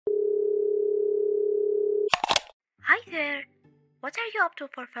there. What are you up to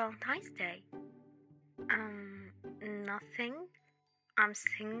for Valentine's Day? Nothing. I'm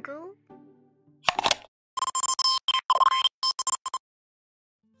single.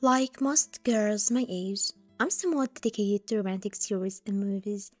 Like most girls my age, I'm somewhat dedicated to romantic series and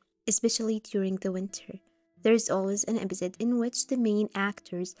movies, especially during the winter. There's always an episode in which the main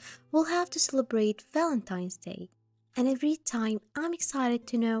actors will have to celebrate Valentine's Day, and every time I'm excited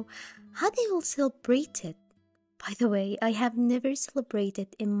to know how they will celebrate it. By the way, I have never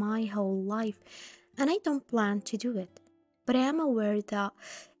celebrated in my whole life, and I don't plan to do it. But I am aware that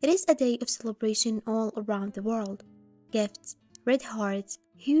it is a day of celebration all around the world. Gifts, red hearts,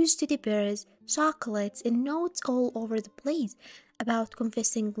 huge teddy bears, chocolates, and notes all over the place about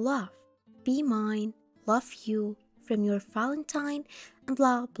confessing love. Be mine, love you, from your Valentine, and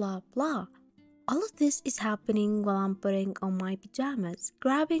blah blah blah. All of this is happening while I'm putting on my pajamas,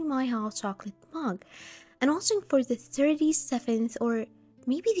 grabbing my hot chocolate mug, and watching for the 37th or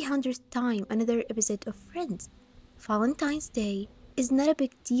maybe the 100th time another episode of Friends. Valentine's Day is not a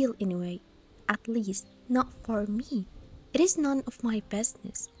big deal anyway, at least not for me. It is none of my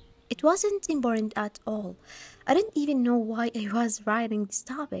business. It wasn't important at all. I didn't even know why I was writing this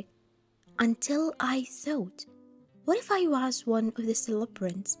topic until I thought, what if I was one of the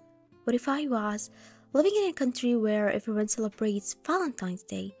celebrants? What if I was living in a country where everyone celebrates Valentine's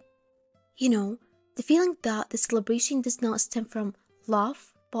Day? You know, the feeling that the celebration does not stem from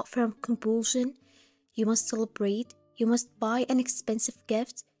love but from compulsion. You must celebrate, you must buy an expensive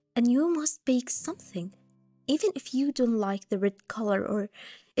gift, and you must bake something. Even if you don't like the red color or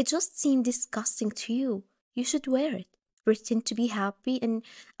it just seemed disgusting to you, you should wear it, pretend to be happy, and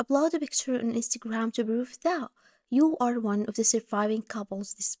upload a picture on Instagram to prove that you are one of the surviving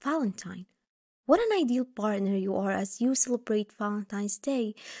couples this Valentine. What an ideal partner you are as you celebrate Valentine's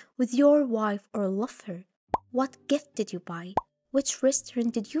Day with your wife or lover. What gift did you buy? Which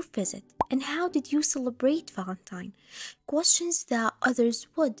restaurant did you visit? And how did you celebrate Valentine? Questions that others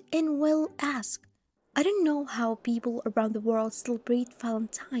would and will ask. I don't know how people around the world celebrate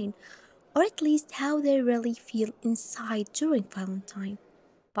Valentine, or at least how they really feel inside during Valentine.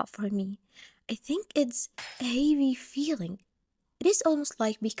 But for me, I think it's a heavy feeling. It is almost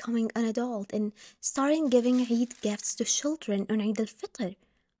like becoming an adult and starting giving Eid gifts to children on Eid al-Fitr.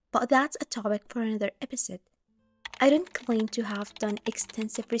 But that's a topic for another episode. I don't claim to have done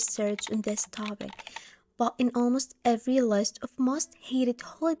extensive research on this topic, but in almost every list of most hated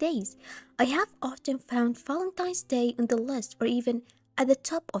holidays, I have often found Valentine's Day on the list or even at the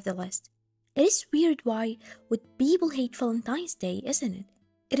top of the list. It is weird why would people hate Valentine's Day, isn't it?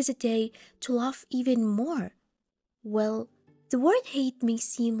 It is a day to love even more. Well, the word hate may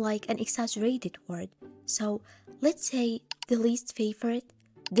seem like an exaggerated word, so let's say the least favorite,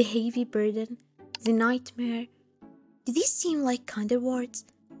 the heavy burden, the nightmare. Do these seem like kinder words?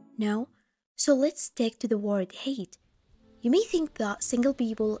 No? So let's stick to the word hate. You may think that single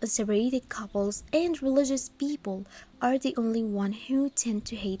people and separated couples and religious people are the only one who tend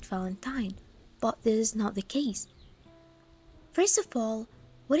to hate Valentine, but this is not the case. First of all,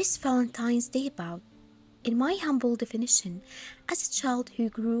 what is Valentine's Day about? In my humble definition, as a child who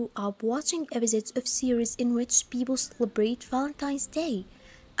grew up watching episodes of series in which people celebrate Valentine's Day,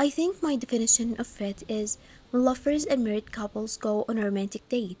 I think my definition of it is when lovers and married couples go on a romantic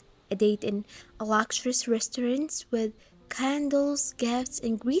date, a date in a luxurious restaurant with candles, gifts,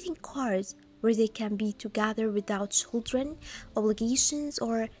 and greeting cards where they can be together without children, obligations,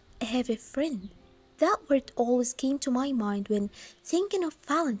 or a heavy friend. That word always came to my mind when thinking of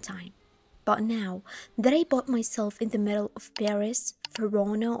Valentine. But now that I bought myself in the middle of Paris,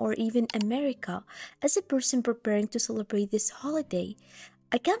 Verona, or even America as a person preparing to celebrate this holiday,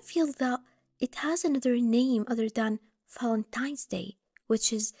 I can feel that it has another name other than Valentine's Day,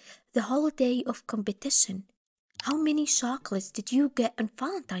 which is the holiday of competition. How many chocolates did you get on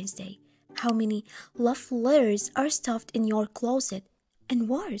Valentine's Day? How many love letters are stuffed in your closet? And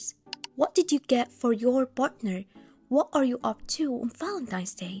worse, what did you get for your partner? What are you up to on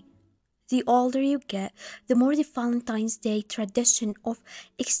Valentine's Day? The older you get, the more the Valentine's Day tradition of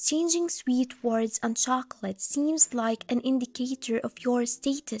exchanging sweet words and chocolate seems like an indicator of your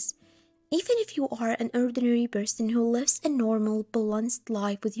status. Even if you are an ordinary person who lives a normal, balanced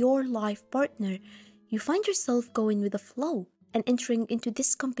life with your life partner, you find yourself going with the flow and entering into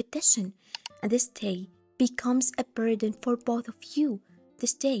this competition, and this day becomes a burden for both of you.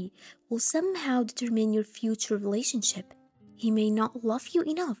 This day will somehow determine your future relationship. He may not love you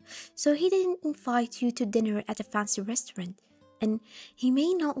enough, so he didn't invite you to dinner at a fancy restaurant. And he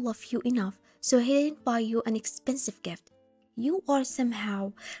may not love you enough, so he didn't buy you an expensive gift. You are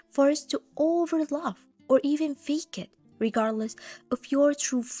somehow forced to overlove or even fake it regardless of your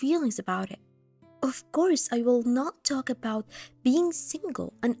true feelings about it. Of course, I will not talk about being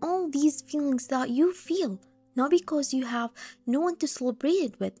single and all these feelings that you feel, not because you have no one to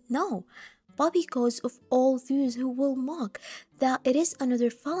celebrate it with, no, but because of all those who will mock that it is another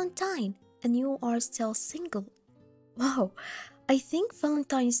Valentine and you are still single. Wow, I think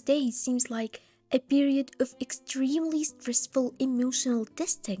Valentine's Day seems like a period of extremely stressful emotional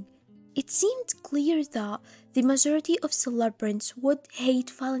testing. It seemed clear that the majority of celebrants would hate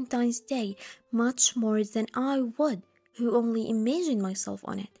Valentine's Day much more than I would, who only imagined myself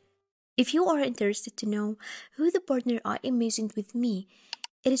on it. If you are interested to know who the partner I imagined with me,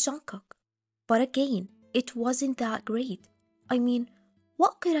 it is Jungkook. But again, it wasn't that great. I mean,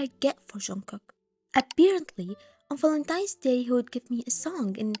 what could I get for Jungkook? Apparently, on Valentine's Day, he would give me a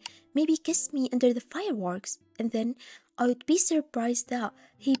song and maybe kiss me under the fireworks, and then I would be surprised that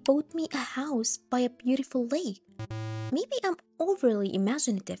he bought me a house by a beautiful lake. Maybe I'm overly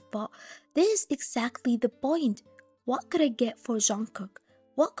imaginative, but this is exactly the point. What could I get for Jungkook?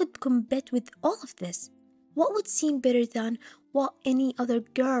 What could compete with all of this? What would seem better than what any other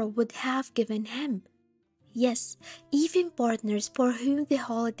girl would have given him? Yes, even partners for whom the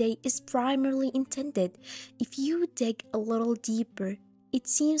holiday is primarily intended. If you dig a little deeper, it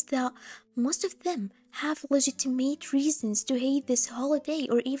seems that most of them have legitimate reasons to hate this holiday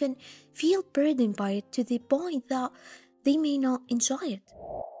or even feel burdened by it to the point that they may not enjoy it.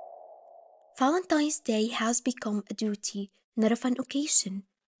 Valentine's Day has become a duty, not a fun occasion.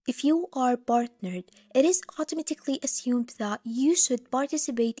 If you are partnered, it is automatically assumed that you should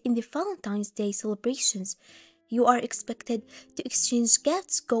participate in the Valentine's Day celebrations. You are expected to exchange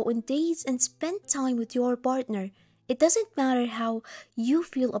gifts, go on dates, and spend time with your partner. It doesn't matter how you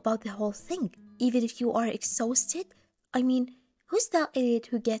feel about the whole thing, even if you are exhausted. I mean, who's that idiot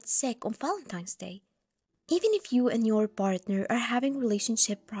who gets sick on Valentine's Day? Even if you and your partner are having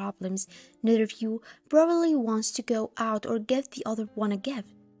relationship problems, neither of you probably wants to go out or give the other one a gift.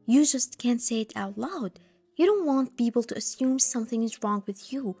 You just can't say it out loud. You don't want people to assume something is wrong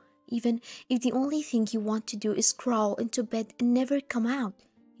with you, even if the only thing you want to do is crawl into bed and never come out.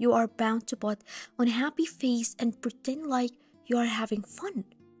 You are bound to put on a happy face and pretend like you are having fun.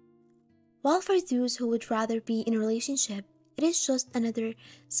 While for those who would rather be in a relationship, it is just another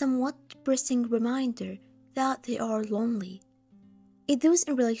somewhat depressing reminder that they are lonely. If those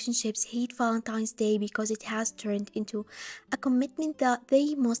in relationships hate Valentine's Day because it has turned into a commitment that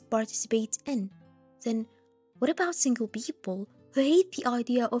they must participate in, then what about single people who hate the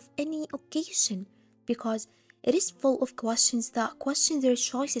idea of any occasion because it is full of questions that question their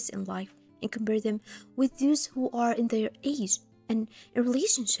choices in life and compare them with those who are in their age and in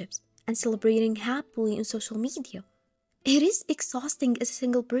relationships and celebrating happily on social media? It is exhausting as a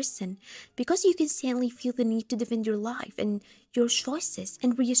single person because you constantly feel the need to defend your life and your choices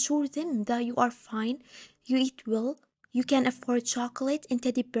and reassure them that you are fine, you eat well, you can afford chocolate and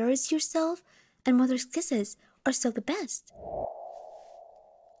teddy bears yourself, and mother's kisses are still the best.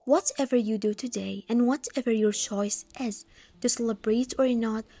 Whatever you do today and whatever your choice is, to celebrate or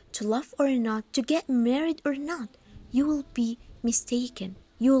not, to love or not, to get married or not, you will be mistaken,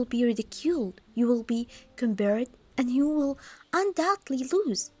 you will be ridiculed, you will be compared, and you will undoubtedly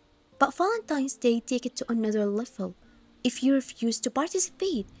lose. But Valentine's Day take it to another level. If you refuse to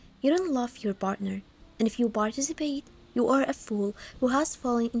participate, you don't love your partner. And if you participate, you are a fool who has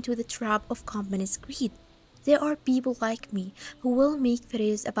fallen into the trap of communist greed. There are people like me who will make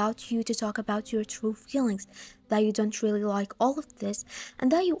videos about you to talk about your true feelings, that you don't really like all of this,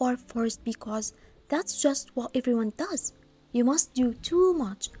 and that you are forced because that's just what everyone does. You must do too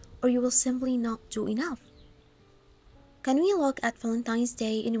much, or you will simply not do enough. Can we look at Valentine's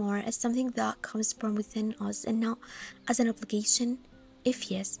Day anymore as something that comes from within us and not as an obligation? If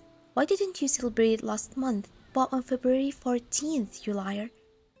yes, why didn't you celebrate it last month, but on February 14th, you liar?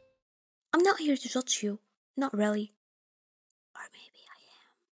 I'm not here to judge you, not really.